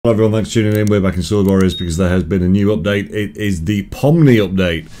Hello everyone, thanks for tuning in. We're back in Sword Warriors because there has been a new update. It is the POMNI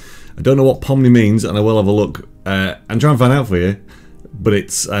update. I don't know what POMNI means, and I will have a look and try and find out for you. But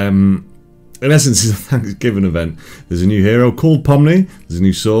it's, in essence, it's a Thanksgiving event. There's a new hero called POMNI, there's a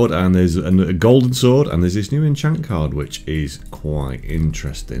new sword, and there's a golden sword, and there's this new enchant card, which is quite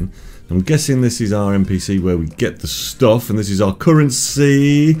interesting. I'm guessing this is our NPC where we get the stuff, and this is our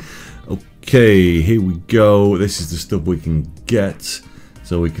currency. Okay, here we go. This is the stuff we can get.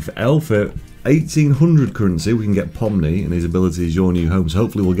 So we can, for 1800 currency, we can get POMNI, and his ability is your new home. So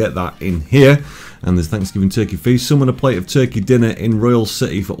hopefully we'll get that in here. And there's Thanksgiving turkey feast. Summon a plate of turkey dinner in Royal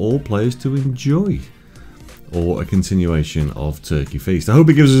City for all players to enjoy. Or a continuation of turkey feast. I hope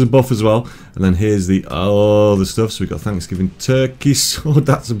it gives us a buff as well. And then here's the other stuff. So we've got Thanksgiving turkey sword.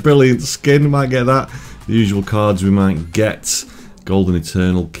 That's a brilliant skin. We might get that. The usual cards we might get. Golden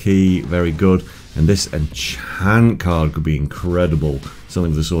Eternal Key. Very good. And this enchant card could be incredible.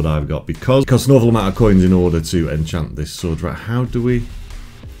 Something with the sword I've got, because it costs an awful amount of coins in order to enchant this sword. Right, how do we... I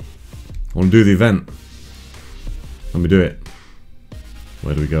want to do the event. Let me do it.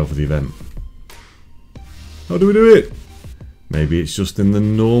 Where do we go for the event? How do we do it? Maybe it's just in the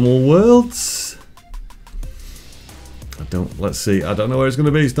normal worlds. Let's see. I don't know where it's going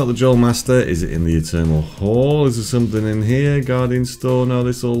to be. It's not the Joel Master. Is it in the Eternal Hall? Is there something in here? Guardian Store? No,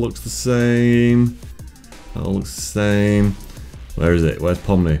 this all looks the same. That all looks the same. Where is it? Where's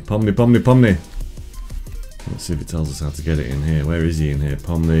POMNI? POMNI, POMNI, POMNI. Let's see if it tells us how to get it in here. Where is he in here?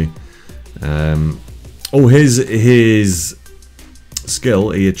 POMNI. Oh, his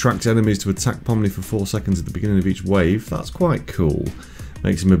skill. He attracts enemies to attack POMNI for 4 seconds at the beginning of each wave. That's quite cool.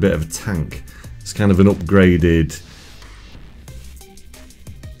 Makes him a bit of a tank. It's kind of an upgraded...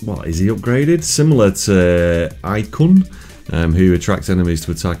 What, is he upgraded? Similar to Icon, who attracts enemies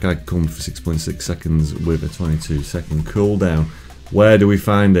to attack Icon for 6.6 seconds with a 22-second cooldown. Where do we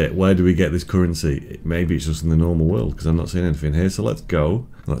find it? Where do we get this currency? Maybe it's just in the normal world, because I'm not seeing anything here. So let's go.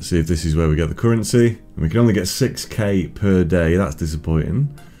 Let's see if this is where we get the currency. And we can only get 6k per day. That's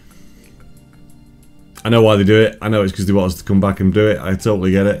disappointing. I know why they do it. I know it's because they want us to come back and do it. I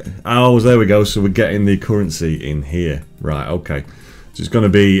totally get it. Oh, there we go. So we're getting the currency in here. Right, okay. So it's going to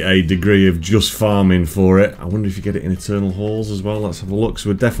be a degree of just farming for it. I wonder if you get it in Eternal Halls as well. Let's have a look. So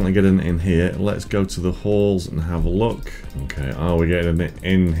we're definitely getting it in here. Let's go to the halls and have a look. Okay, are we getting it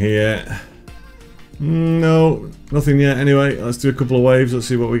in here? No, nothing yet. Anyway, let's do a couple of waves. Let's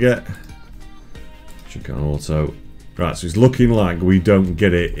see what we get. Check on auto. Right, so it's looking like we don't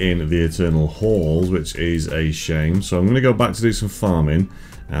get it in the Eternal Halls, which is a shame. So I'm going to go back to do some farming.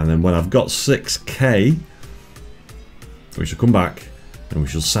 And then when I've got 6k, we shall come back. And we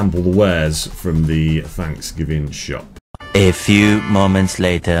shall sample the wares from the Thanksgiving shop. A few moments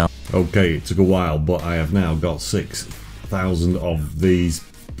later. Okay, it took a while, but I have now got 6,000 of these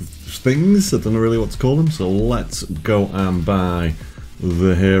things. I don't know really what to call them, so let's go and buy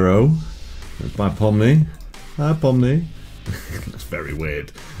the hero. Let's buy POMNI. Hi, POMNI. That's very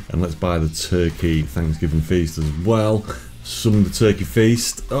weird. And let's buy the turkey Thanksgiving feast as well. Summon the turkey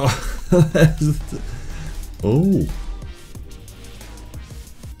feast. Oh, oh.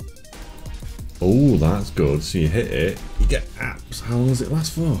 Oh, that's good. So you hit it, you get apps. How long does it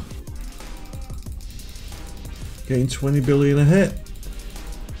last for? Getting 20 billion a hit.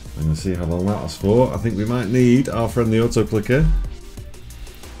 I'm going to see how long that lasts for. I think we might need our friendly auto clicker.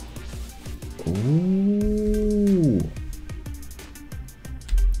 Ooh.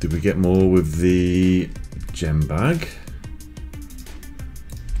 Did we get more with the gem bag?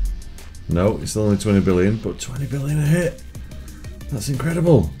 No, it's still only 20 billion, but 20 billion a hit. That's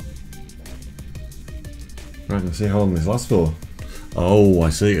incredible. Right, let's see how long this lasts for. Oh, I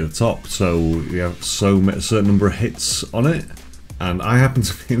see at the top. So we have a certain number of hits on it. And I happen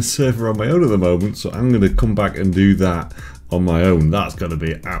to be in a server on my own at the moment, so I'm going to come back and do that on my own. That's going to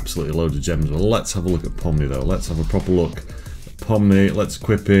be absolutely loads of gems. Well, let's have a look at POMNI though. Let's have a proper look at POMNI. Let's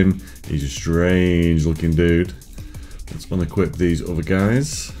equip him. He's a strange looking dude. Let's unequip these other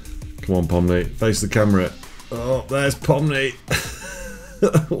guys. Come on, POMNI. Face the camera. Oh, there's POMNI.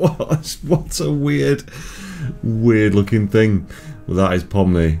 What a weird looking thing. Well, that is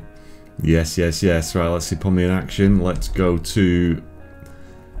POMNI. Yes, yes, yes. Right, let's see POMNI in action. Let's go to...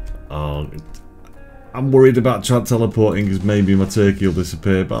 Oh, I'm worried about teleporting because maybe my turkey will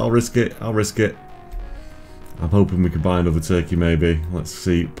disappear, but I'll risk it. I'll risk it. I'm hoping we can buy another turkey maybe. Let's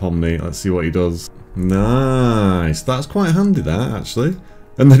see POMNI. Let's see what he does. Nice. That's quite handy, that, actually.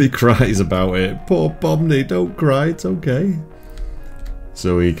 And then he cries about it. Poor POMNI, don't cry. It's okay.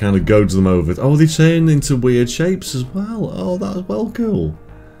 So he kind of goads them over. Oh, they turn into weird shapes as well. Oh, that's well cool.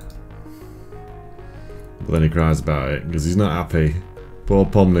 But then he cries about it because he's not happy. Poor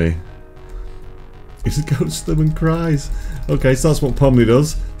Pomni. He just goes to them and cries. Okay, so that's what Pomni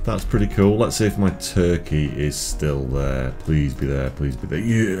does. That's pretty cool. Let's see if my turkey is still there. Please be there, please be there.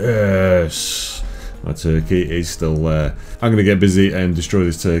 Yes! My turkey is still there. I'm going to get busy and destroy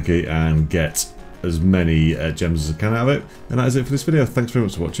this turkey and get as many gems as I can out of it. And that is it for this video. Thanks very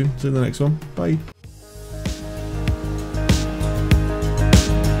much for watching. See you in the next one. Bye.